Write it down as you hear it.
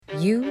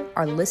You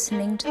are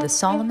listening to the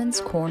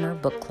Solomon's Corner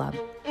Book Club.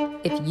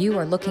 If you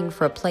are looking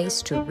for a place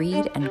to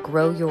read and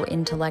grow your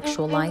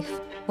intellectual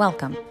life,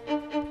 welcome.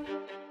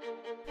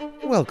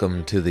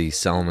 Welcome to the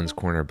Solomon's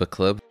Corner Book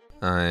Club.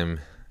 I'm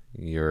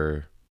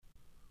your,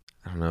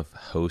 I don't know if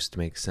host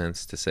makes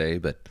sense to say,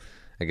 but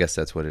I guess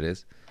that's what it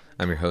is.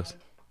 I'm your host.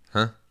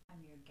 Huh? I'm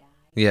your guide.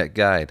 Yeah,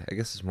 guide. I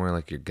guess it's more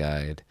like your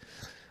guide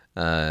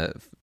to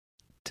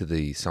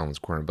the Solomon's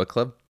Corner Book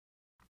Club.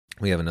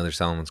 We have another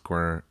Solomon's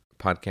Corner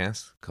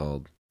podcast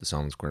called the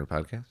Solomon's Corner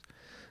Podcast,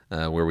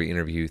 where we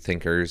interview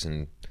thinkers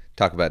and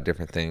talk about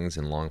different things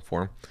in long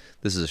form.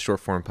 This is a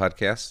short form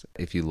podcast.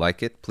 If you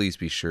like it, please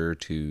be sure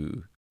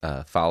to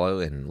follow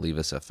and leave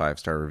us a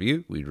 5-star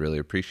review. We'd really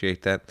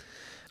appreciate that.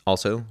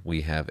 Also,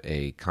 we have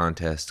a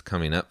contest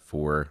coming up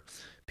for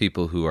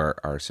people who are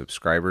our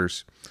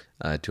subscribers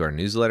to our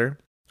newsletter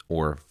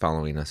or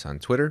following us on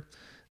Twitter,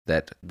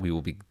 that we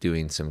will be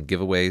doing some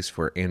giveaways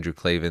for Andrew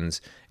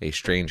Klavan's A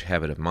Strange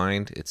Habit of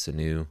Mind. It's a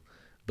new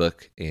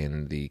book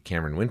in the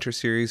Cameron Winter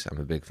series. I'm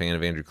a big fan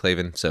of Andrew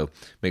Klavan, so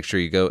make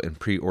sure you go and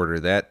pre-order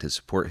that to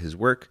support his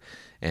work.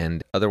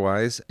 And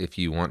otherwise, if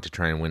you want to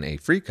try and win a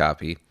free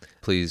copy,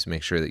 please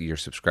make sure that you're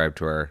subscribed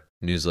to our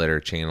newsletter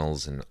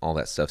channels and all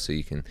that stuff so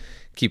you can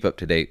keep up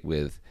to date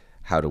with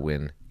how to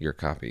win your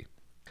copy.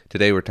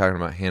 Today we're talking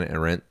about Hannah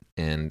Arendt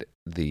and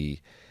the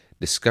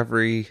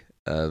discovery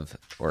of,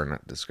 or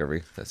not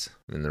discovery, that's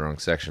in the wrong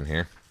section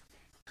here.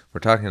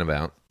 We're talking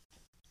about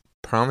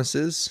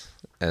promises,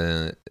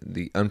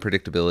 the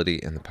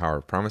unpredictability and the power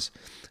of promise,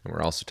 and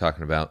we're also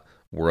talking about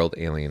world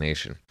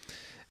alienation.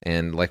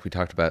 And like we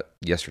talked about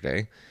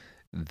yesterday,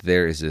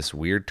 there is this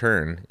weird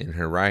turn in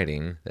her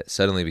writing that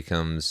suddenly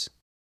becomes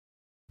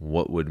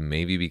what would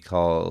maybe be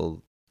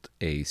called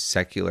a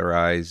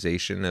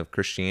secularization of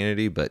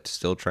Christianity, but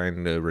still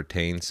trying to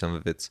retain some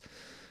of its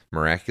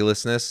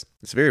miraculousness.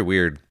 It's a very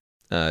weird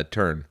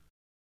turn.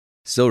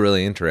 Still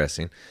really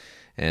interesting,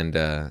 and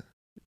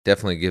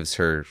definitely gives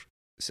her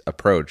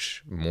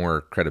approach more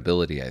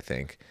credibility, I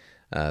think,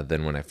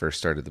 than when I first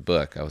started the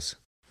book. I was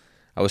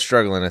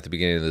struggling at the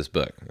beginning of this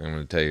book. I'm going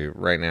to tell you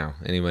right now,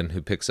 anyone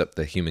who picks up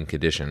The Human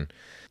Condition,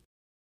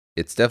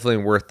 it's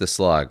definitely worth the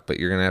slog, but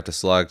you're going to have to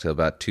slog to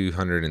about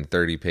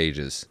 230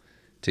 pages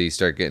till you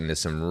start getting to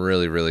some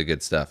really, really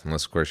good stuff.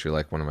 Unless, of course, you're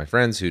like one of my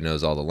friends who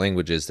knows all the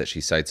languages that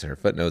she cites in her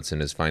footnotes and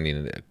is finding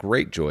it a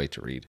great joy to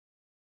read.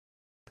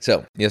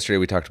 So, yesterday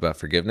we talked about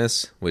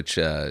forgiveness, which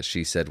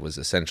she said was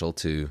essential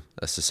to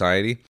a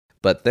society.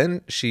 But then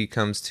she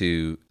comes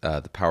to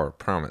the power of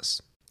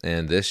promise.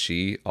 And this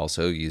she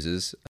also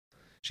uses.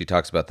 She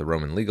talks about the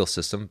Roman legal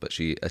system, but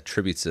she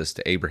attributes this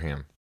to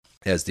Abraham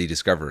as the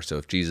discoverer. So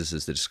if Jesus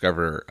is the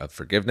discoverer of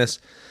forgiveness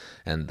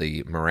and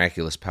the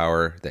miraculous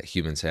power that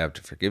humans have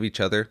to forgive each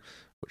other,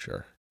 which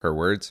are her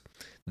words,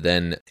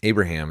 then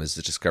Abraham is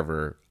the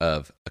discoverer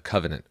of a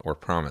covenant or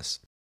promise.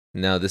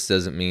 Now, this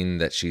doesn't mean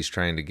that she's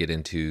trying to get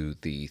into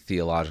the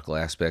theological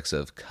aspects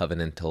of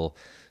covenantal,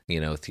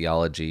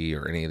 theology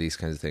or any of these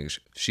kinds of things.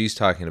 She's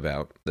talking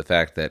about the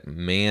fact that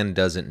man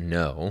doesn't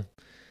know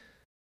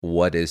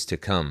what is to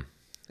come.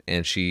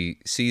 And she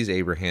sees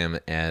Abraham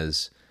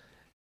as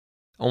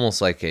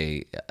almost like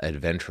a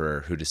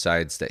adventurer who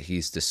decides that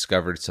he's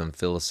discovered some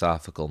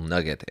philosophical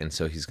nugget, and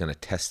so he's going to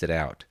test it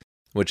out,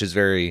 which is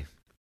very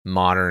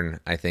modern,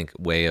 I think,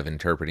 way of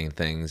interpreting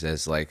things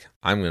as like,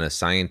 I'm going to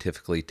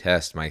scientifically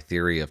test my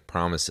theory of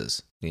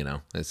promises.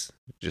 It's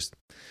just,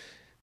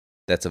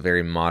 that's a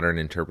very modern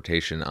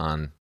interpretation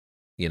on,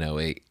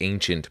 a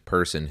ancient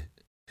person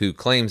who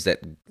claims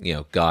that,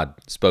 God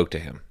spoke to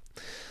him.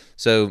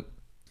 So,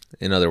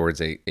 in other words,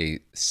 a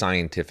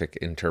scientific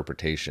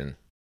interpretation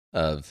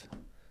of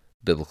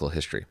biblical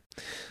history.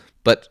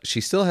 But she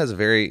still has a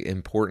very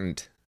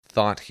important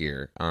thought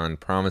here on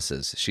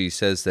promises. She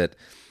says that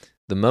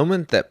the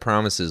moment that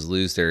promises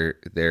lose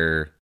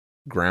their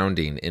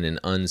grounding in an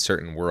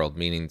uncertain world,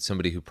 meaning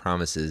somebody who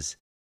promises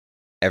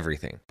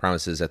everything,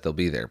 promises that they'll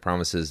be there,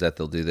 promises that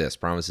they'll do this,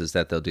 promises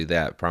that they'll do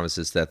that,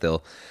 promises that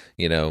they'll,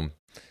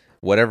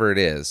 whatever it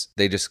is,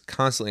 they just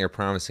constantly are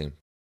promising,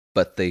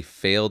 but they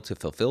fail to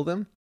fulfill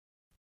them,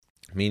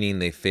 meaning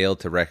they fail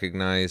to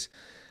recognize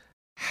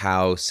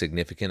how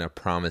significant a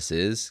promise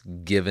is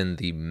given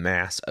the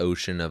mass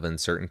ocean of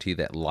uncertainty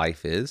that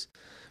life is.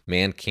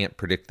 Man can't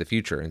predict the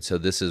future, and so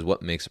this is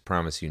what makes a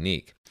promise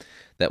unique.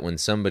 That when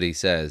somebody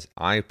says,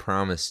 I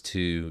promise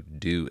to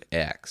do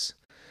X,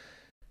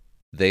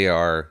 they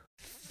are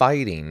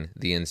fighting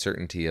the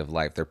uncertainty of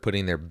life. They're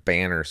putting their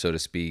banner, so to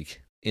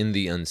speak, in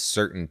the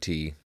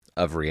uncertainty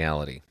of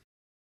reality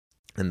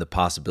and the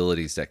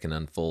possibilities that can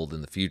unfold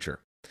in the future.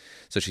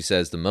 So she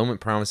says, the moment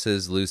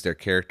promises lose their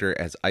character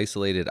as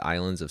isolated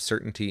islands of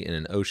certainty in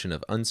an ocean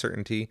of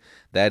uncertainty,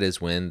 that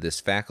is when this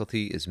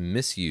faculty is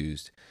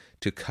misused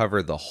to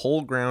cover the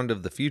whole ground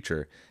of the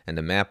future and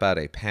to map out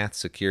a path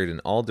secured in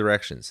all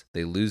directions.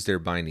 They lose their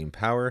binding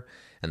power,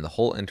 and the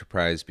whole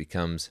enterprise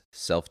becomes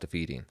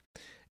self-defeating.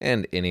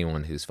 And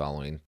anyone who's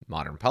following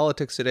modern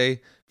politics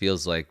today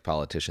feels like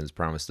politicians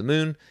promise the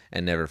moon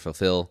and never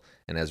fulfill,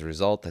 and as a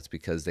result, that's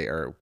because they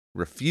are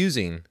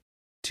refusing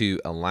to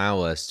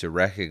allow us to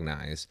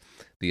recognize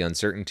the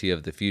uncertainty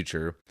of the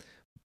future.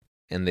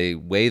 And the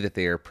way that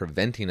they are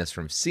preventing us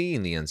from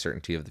seeing the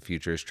uncertainty of the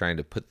future is trying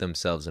to put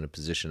themselves in a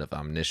position of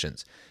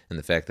omniscience, and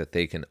the fact that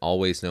they can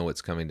always know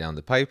what's coming down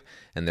the pipe,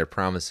 and their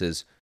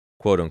promises,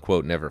 quote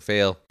unquote, never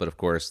fail. But of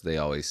course, they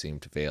always seem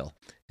to fail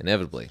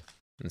inevitably.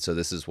 And so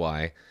this is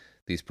why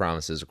these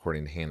promises,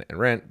 according to Hannah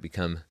Arendt,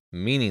 become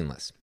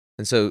meaningless.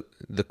 And so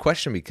the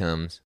question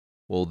becomes,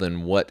 well,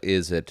 then what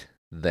is it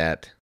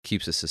that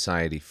keeps a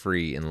society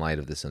free in light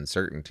of this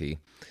uncertainty,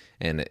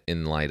 and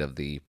in light of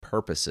the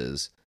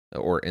purposes,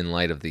 or in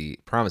light of the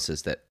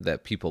promises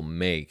that people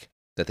make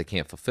that they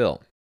can't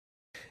fulfill?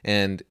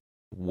 And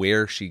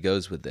where she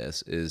goes with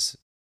this is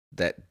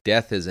that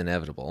death is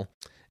inevitable,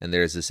 and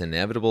there's this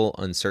inevitable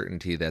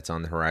uncertainty that's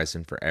on the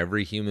horizon for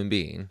every human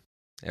being,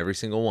 every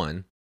single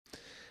one.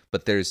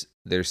 But there's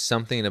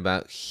something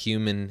about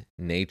human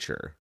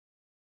nature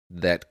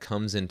that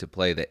comes into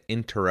play that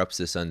interrupts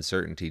this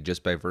uncertainty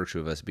just by virtue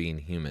of us being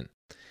human.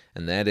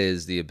 And that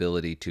is the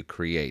ability to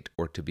create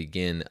or to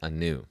begin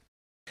anew.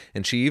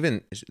 And she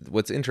even,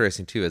 what's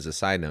interesting too, as a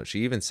side note, she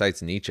even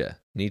cites Nietzsche,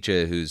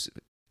 who's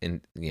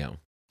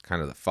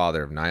kind of the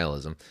father of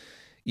nihilism.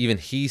 Even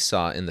he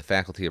saw in the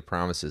faculty of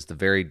promises the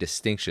very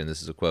distinction,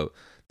 this is a quote,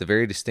 the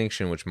very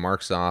distinction which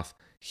marks off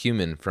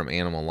human from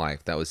animal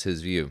life. That was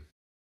his view.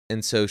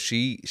 And so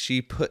she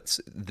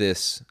puts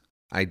this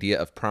idea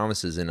of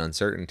promises and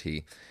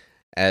uncertainty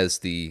as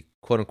the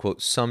quote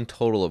unquote sum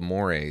total of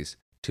mores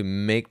to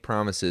make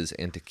promises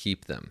and to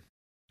keep them.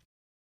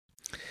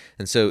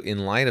 And so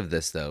in light of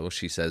this, though,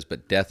 she says,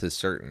 but death is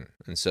certain.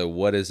 And so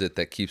what is it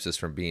that keeps us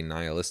from being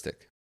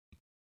nihilistic?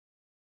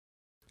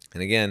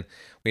 And again,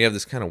 we have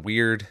this kind of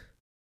weird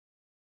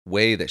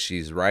way that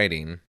she's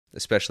writing,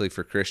 especially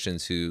for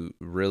Christians who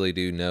really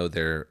do know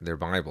their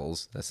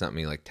Bibles. That's not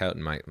me like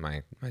touting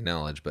my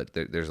knowledge, but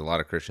there's a lot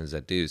of Christians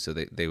that do, so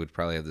they would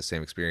probably have the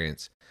same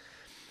experience.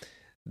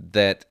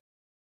 That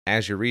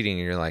as you're reading,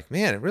 you're like,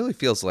 man, it really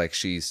feels like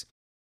she's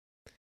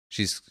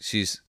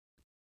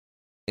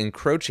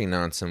encroaching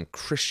on some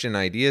Christian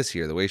ideas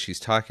here, the way she's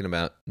talking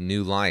about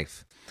new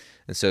life.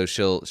 And so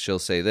she'll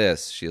say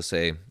this. She'll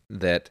say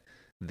that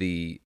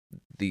the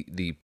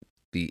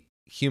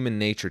human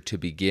nature to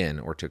begin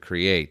or to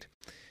create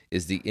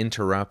is the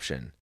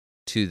interruption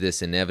to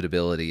this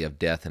inevitability of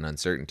death and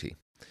uncertainty.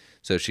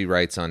 So she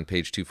writes on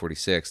page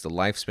 246, the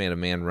lifespan of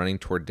man running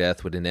toward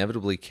death would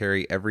inevitably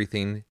carry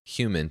everything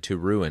human to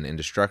ruin and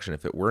destruction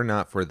if it were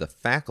not for the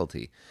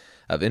faculty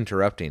of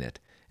interrupting it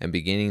and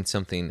beginning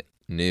something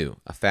new,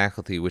 a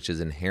faculty which is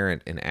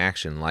inherent in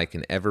action, like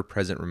an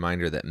ever-present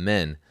reminder that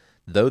men,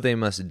 though they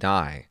must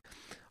die,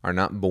 are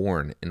not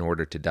born in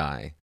order to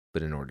die,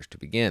 but in order to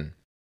begin.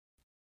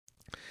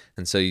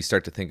 And so you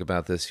start to think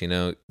about this,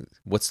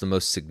 what's the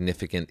most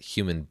significant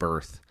human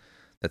birth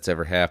that's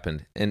ever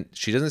happened? And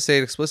she doesn't say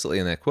it explicitly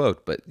in that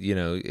quote, but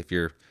if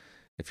you're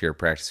a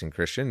practicing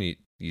Christian,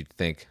 you'd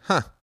think,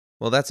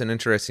 well, that's an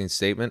interesting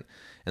statement.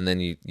 And then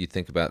you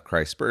think about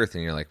Christ's birth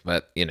and you're like,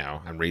 but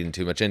I'm reading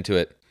too much into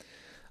it.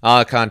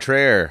 Au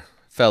contraire,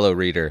 fellow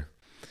reader.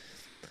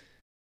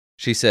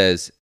 She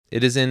says,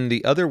 it is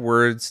in other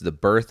words the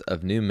birth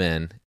of new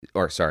men,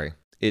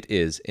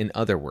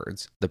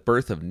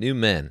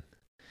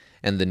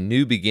 and the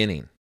new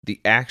beginning,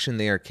 the action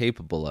they are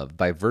capable of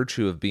by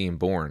virtue of being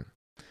born.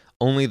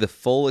 Only the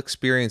full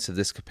experience of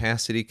this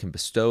capacity can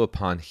bestow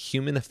upon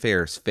human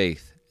affairs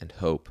faith and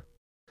hope,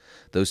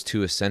 those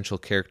two essential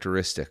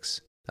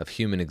characteristics of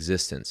human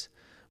existence,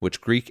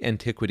 which Greek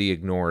antiquity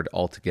ignored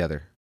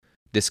altogether,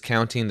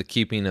 discounting the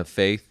keeping of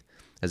faith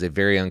as a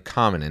very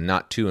uncommon and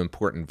not too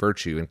important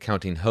virtue, and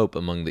counting hope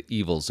among the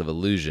evils of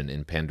illusion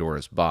in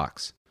Pandora's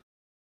box.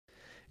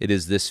 It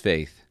is this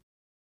faith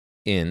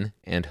in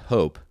and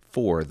hope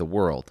for the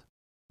world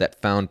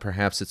that found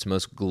perhaps its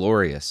most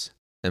glorious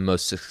and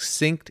most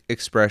succinct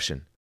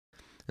expression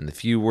in the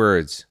few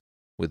words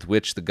with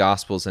which the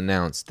Gospels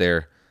announce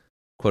their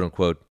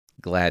quote-unquote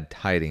glad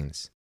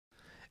tidings.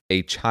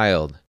 A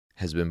child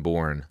has been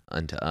born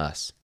unto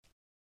us.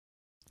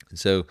 And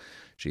so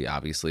she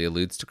obviously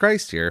alludes to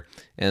Christ here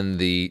and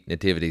the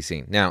nativity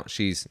scene. Now,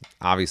 she's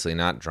obviously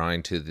not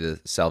drawing to the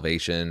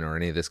salvation or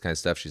any of this kind of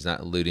stuff. She's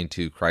not alluding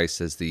to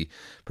Christ as the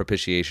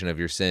propitiation of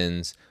your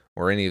sins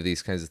or any of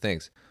these kinds of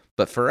things.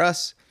 But for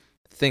us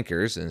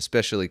thinkers, and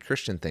especially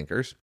Christian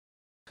thinkers,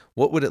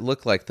 what would it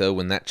look like, though,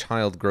 when that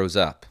child grows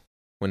up,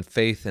 when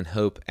faith and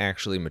hope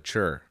actually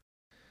mature?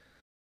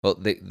 Well,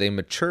 they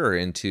mature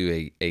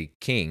into a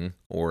king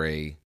or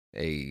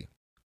a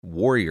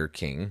warrior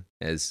king,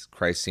 as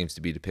Christ seems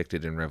to be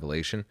depicted in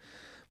Revelation,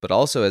 but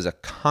also as a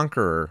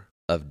conqueror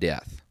of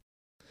death.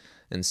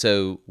 And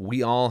so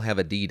we all have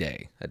a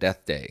D-Day, a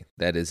death day,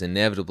 that is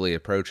inevitably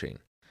approaching.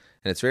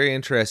 And it's very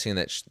interesting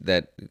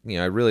that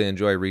I really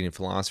enjoy reading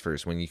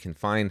philosophers when you can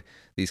find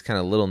these kind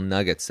of little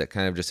nuggets that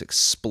kind of just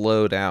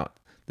explode out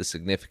the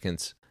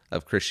significance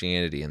of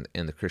Christianity and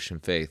the Christian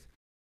faith.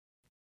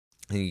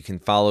 And you can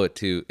follow it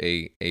to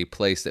a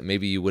place that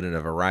maybe you wouldn't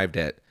have arrived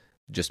at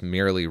just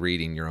merely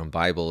reading your own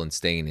Bible and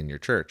staying in your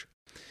church.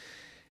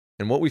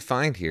 And what we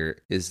find here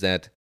is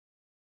that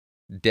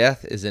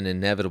death is an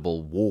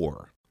inevitable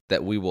war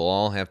that we will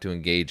all have to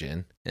engage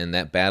in, and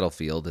that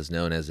battlefield is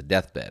known as a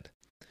deathbed.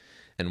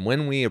 And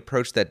when we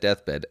approach that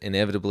deathbed,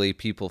 inevitably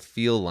people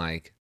feel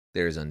like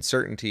there's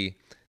uncertainty,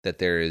 that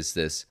there is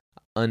this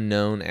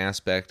unknown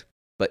aspect.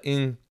 But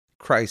in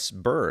Christ's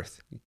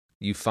birth,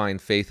 you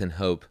find faith and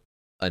hope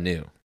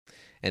anew.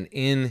 And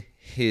in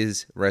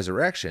his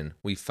resurrection,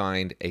 we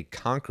find a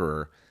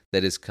conqueror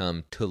that has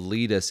come to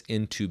lead us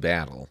into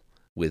battle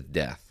with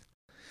death.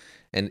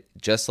 And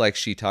just like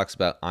she talks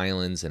about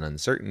islands and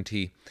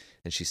uncertainty,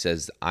 and she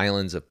says the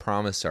islands of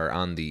promise are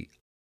on the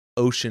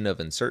ocean of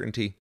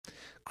uncertainty,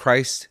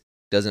 Christ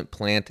doesn't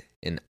plant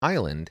an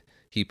island,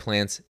 he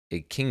plants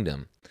a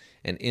kingdom.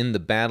 And in the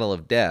battle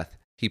of death,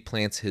 he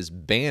plants his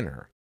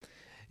banner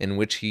in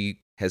which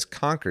he has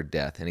conquered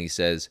death. And he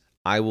says,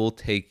 I will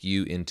take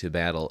you into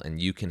battle and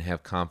you can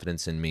have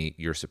confidence in me,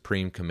 your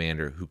supreme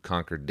commander who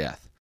conquered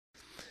death.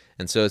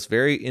 And so it's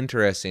very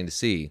interesting to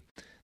see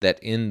that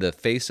in the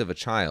face of a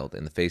child,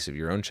 in the face of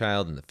your own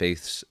child, in the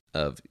face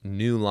of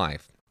new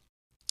life,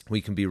 we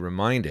can be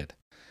reminded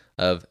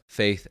of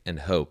faith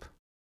and hope.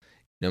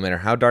 No matter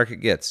how dark it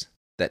gets,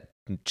 that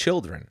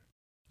children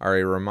are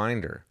a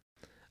reminder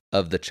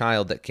of the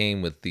child that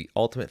came with the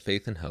ultimate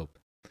faith and hope,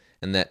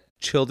 and that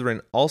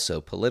children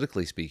also,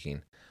 politically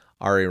speaking,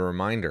 are a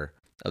reminder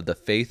of the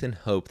faith and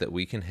hope that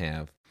we can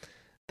have,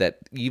 that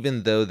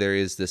even though there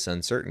is this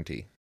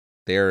uncertainty,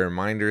 they are a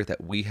reminder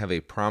that we have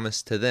a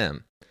promise to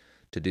them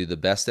to do the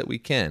best that we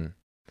can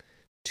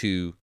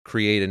to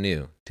create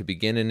anew, to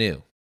begin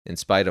anew, in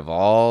spite of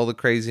all the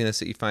craziness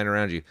that you find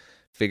around you,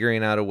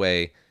 figuring out a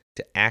way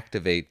to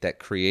activate that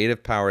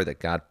creative power that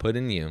God put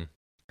in you,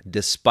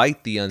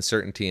 despite the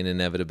uncertainty and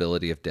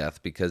inevitability of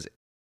death, because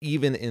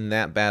even in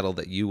that battle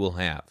that you will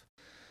have,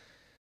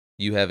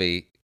 you have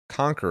a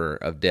conqueror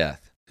of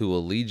death who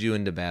will lead you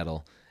into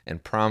battle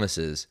and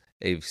promises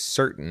a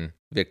certain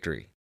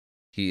victory.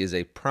 He is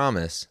a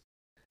promise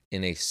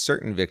in a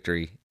certain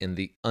victory in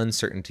the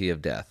uncertainty of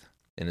death.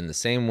 And in the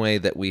same way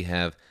that we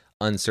have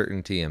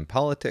uncertainty in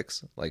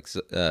politics, like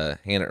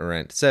Hannah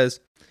Arendt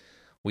says,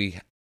 we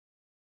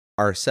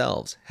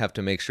ourselves have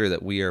to make sure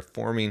that we are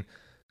forming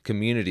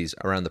communities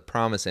around the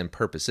promise and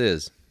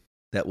purposes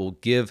that will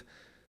give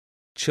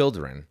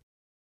children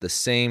the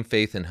same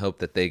faith and hope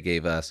that they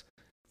gave us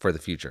for the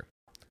future.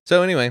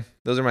 So anyway,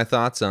 those are my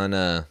thoughts on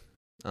the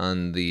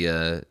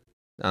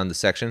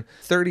section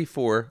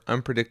 34,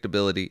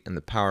 unpredictability and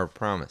the power of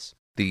promise.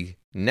 The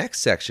next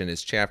section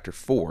is chapter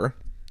 4,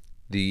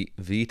 the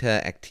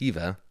Vita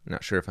Activa,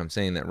 not sure if I'm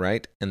saying that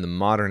right, and the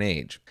modern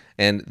age.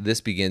 And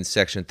this begins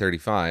section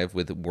 35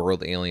 with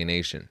world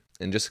alienation.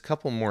 And just a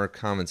couple more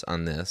comments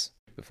on this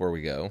before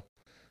we go,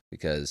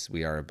 because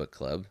we are a book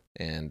club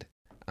and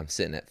I'm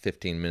sitting at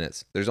 15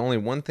 minutes. There's only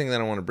one thing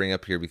that I want to bring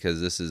up here because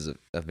this is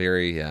a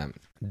very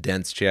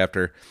dense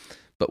chapter.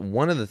 But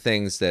one of the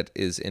things that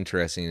is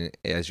interesting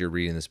as you're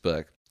reading this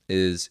book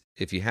is,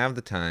 if you have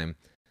the time,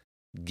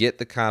 get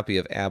the copy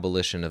of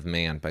Abolition of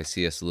Man by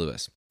C.S.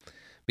 Lewis,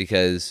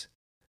 because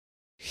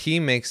he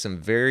makes some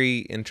very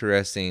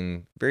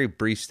interesting, very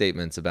brief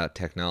statements about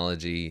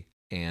technology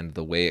and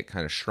the way it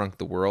kind of shrunk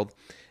the world.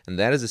 And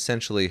that is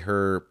essentially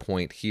her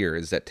point here,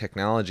 is that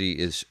technology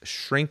is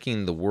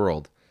shrinking the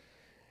world,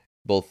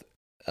 both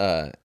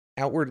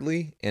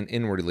outwardly and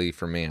inwardly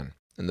for man.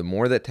 And the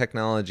more that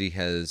technology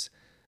has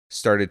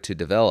started to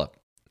develop,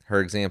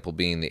 her example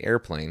being the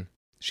airplane,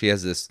 she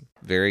has this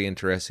very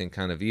interesting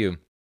kind of view.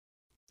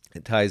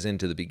 It ties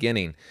into the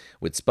beginning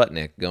with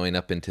Sputnik going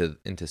up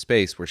into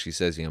space, where she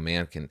says,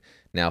 man can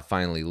now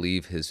finally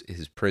leave his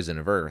prison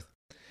of Earth.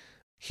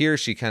 Here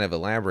she kind of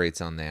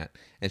elaborates on that,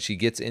 and she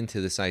gets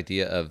into this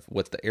idea of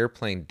what the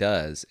airplane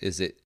does is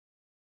it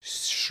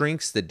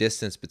shrinks the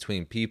distance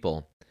between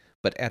people,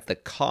 but at the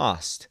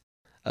cost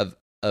of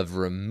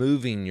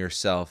removing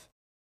yourself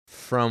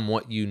from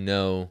what you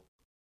know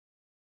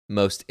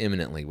most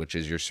imminently, which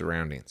is your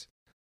surroundings.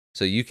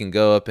 So you can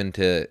go up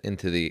into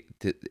the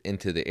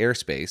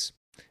airspace,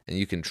 and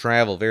you can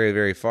travel very,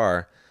 very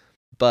far,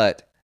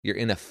 but you're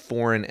in a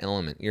foreign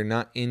element. You're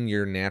not in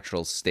your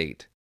natural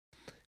state.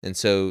 And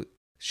so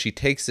she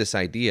takes this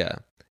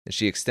idea and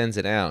she extends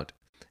it out,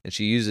 and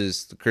she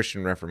uses the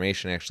Christian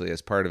Reformation actually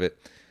as part of it,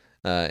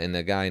 and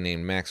a guy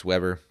named Max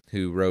Weber,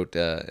 who wrote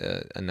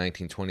a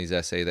 1920s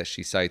essay that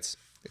she cites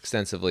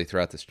extensively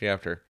throughout this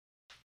chapter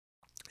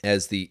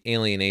as the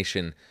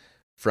alienation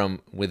from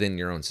within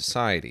your own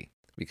society,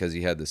 because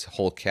you had this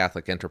whole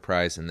Catholic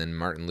enterprise, and then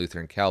Martin Luther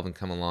and Calvin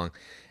come along,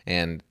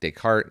 and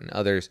Descartes and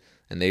others,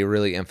 and they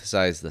really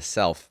emphasize the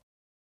self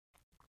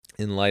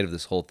in light of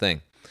this whole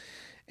thing.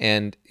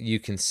 And you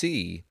can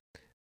see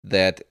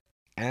that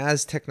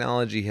as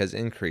technology has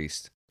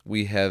increased,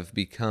 we have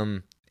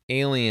become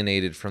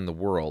alienated from the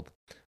world,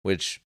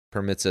 which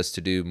permits us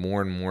to do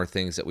more and more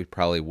things that we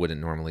probably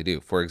wouldn't normally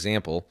do. For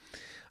example,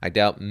 I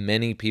doubt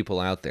many people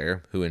out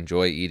there who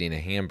enjoy eating a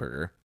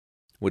hamburger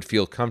would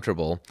feel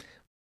comfortable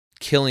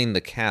killing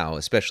the cow,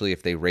 especially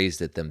if they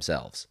raised it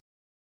themselves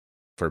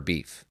for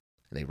beef.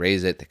 and they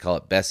raise it. They call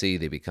it Bessie.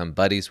 They become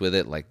buddies with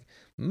it. Like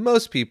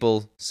most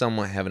people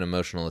somewhat have an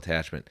emotional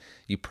attachment.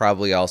 You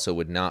probably also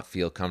would not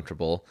feel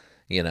comfortable,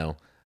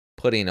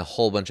 putting a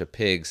whole bunch of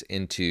pigs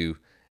into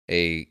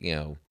a,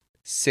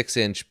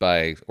 6-inch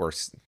by, or,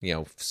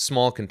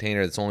 small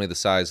container that's only the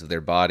size of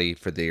their body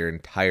for their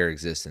entire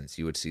existence.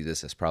 You would see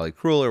this as probably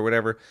cruel or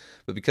whatever,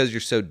 but because you're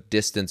so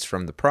distanced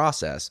from the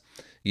process,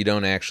 you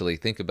don't actually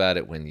think about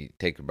it when you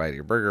take a bite of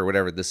your burger or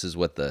whatever. This is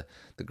what the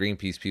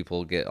Greenpeace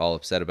people get all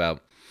upset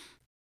about.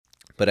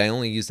 But I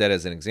only use that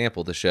as an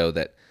example to show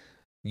that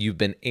you've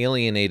been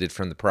alienated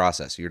from the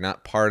process. You're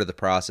not part of the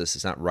process.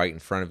 It's not right in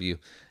front of you.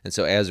 And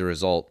so as a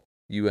result,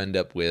 you end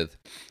up with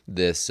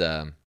this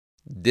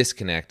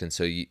disconnect, and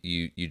so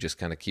you just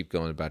kind of keep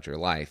going about your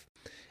life.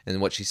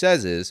 And what she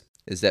says is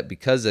that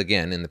because,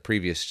 again, in the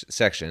previous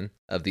section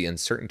of the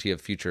uncertainty of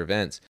future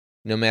events,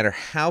 no matter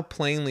how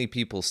plainly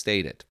people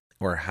state it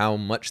or how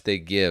much they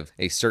give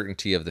a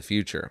certainty of the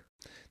future,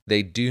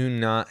 they do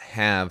not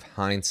have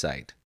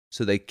hindsight.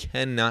 So they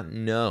cannot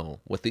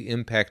know what the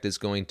impact is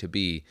going to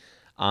be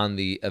on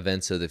the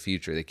events of the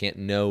future. They can't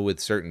know with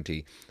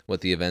certainty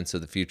what the events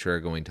of the future are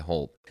going to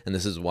hold. And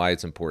this is why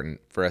it's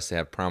important for us to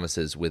have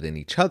promises within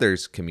each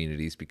other's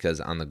communities, because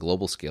on the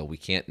global scale, we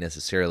can't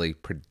necessarily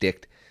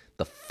predict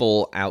the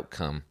full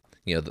outcome,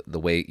 the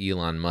way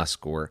Elon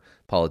Musk or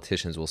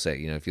politicians will say.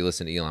 If you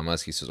listen to Elon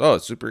Musk, he says, oh,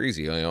 it's super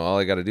easy. All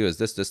I got to do is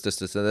this,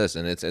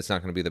 and it's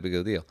not going to be the big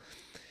of a deal.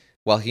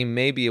 While he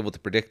may be able to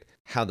predict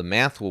how the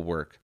math will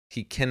work,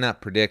 he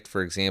cannot predict,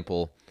 for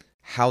example,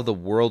 how the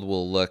world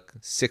will look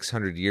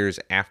 600 years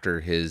after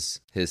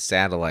his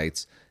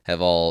satellites have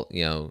all,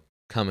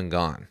 come and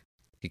gone.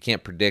 He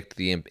can't predict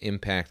the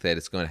impact that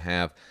it's going to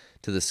have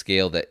to the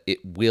scale that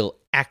it will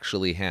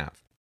actually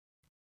have.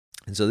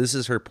 And so this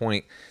is her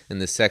point in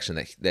this section,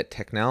 that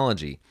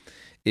technology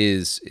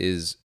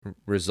is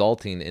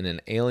resulting in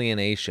an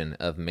alienation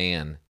of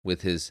man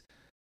with his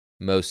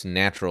most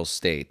natural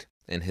state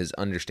and his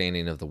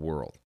understanding of the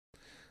world.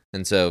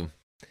 And so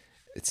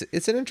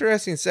it's an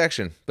interesting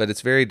section, but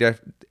it's very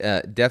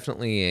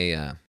definitely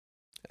a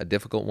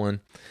difficult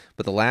one.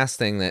 But the last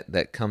thing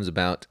that comes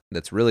about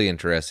that's really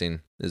interesting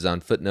is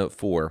on footnote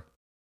 4,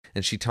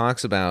 and she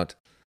talks about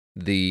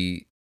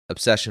the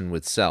obsession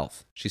with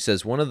self. She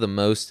says one of the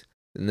most,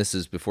 and this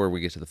is before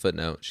we get to the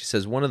footnote, she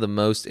says one of the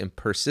most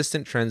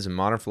persistent trends in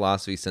modern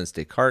philosophy since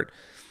Descartes,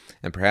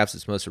 and perhaps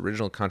its most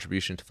original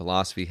contribution to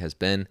philosophy, has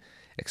been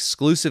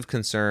exclusive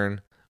concern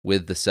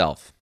with the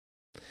self,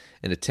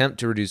 an attempt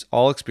to reduce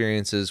all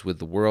experiences with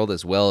the world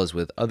as well as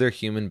with other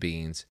human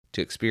beings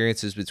to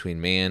experiences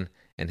between man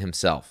and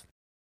himself.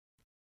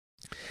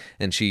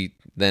 And she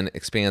then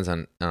expands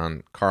on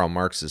Karl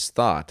Marx's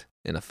thought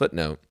in a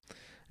footnote,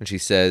 and she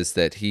says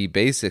that he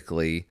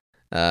basically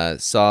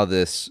saw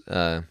this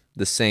the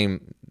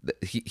same.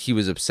 He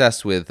was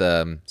obsessed with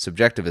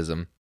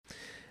subjectivism,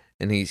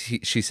 and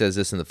she says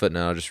this in the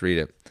footnote. I'll just read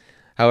it.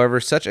 However,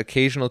 such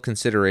occasional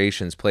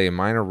considerations play a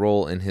minor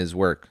role in his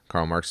work,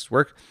 Karl Marx's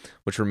work,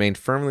 which remained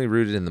firmly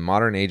rooted in the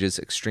modern age's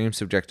extreme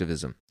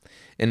subjectivism.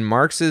 In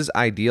Marx's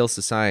ideal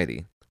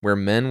society, where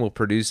men will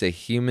produce as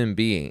human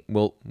beings,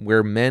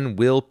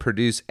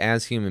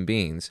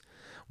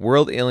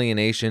 world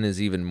alienation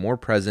is even more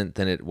present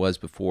than it was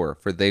before,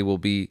 for they will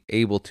be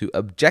able to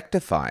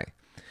objectify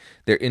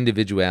their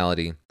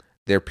individuality,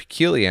 their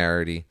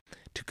peculiarity,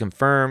 to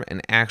confirm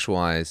and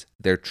actualize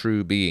their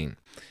true being.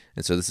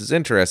 And so this is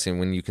interesting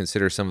when you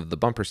consider some of the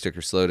bumper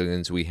sticker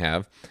slogans we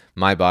have: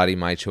 my body,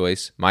 my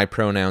choice, my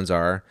pronouns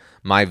are,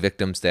 my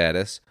victim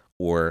status,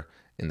 or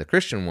in the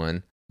Christian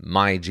one,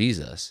 my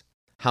Jesus.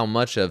 How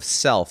much of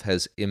self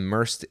has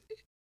immersed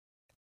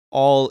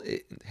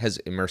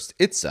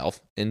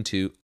itself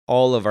into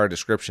all of our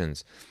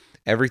descriptions.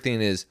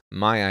 Everything is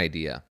my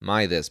idea,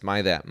 my this,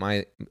 my that,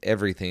 my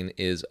everything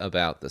is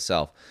about the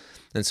self.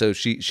 And so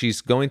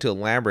she's going to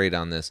elaborate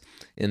on this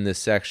in this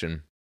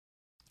section.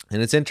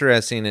 And it's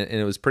interesting, and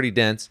it was pretty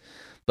dense,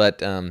 but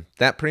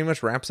that pretty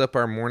much wraps up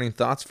our morning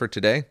thoughts for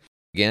today.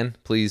 Again,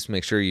 please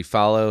make sure you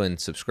follow and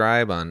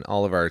subscribe on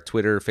all of our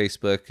Twitter,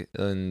 Facebook,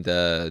 and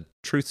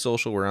Truth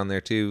Social. We're on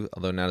there too,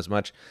 although not as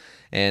much.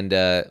 And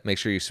make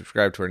sure you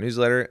subscribe to our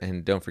newsletter.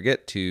 And don't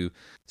forget to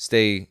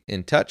stay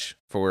in touch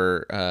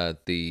for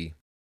the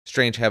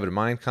Strange Habit of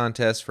Mind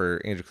contest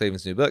for Andrew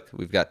Klavan's new book.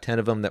 We've got 10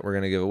 of them that we're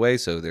going to give away,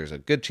 so there's a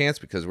good chance,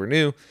 because we're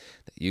new,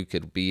 that you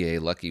could be a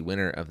lucky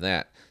winner of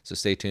that. So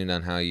stay tuned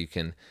on how you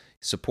can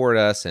support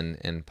us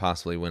and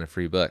possibly win a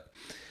free book.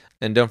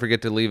 And don't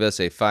forget to leave us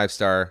a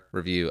 5-star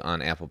review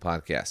on Apple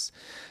Podcasts.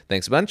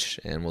 Thanks a bunch,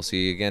 and we'll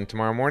see you again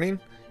tomorrow morning.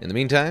 In the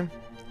meantime,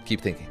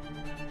 keep thinking.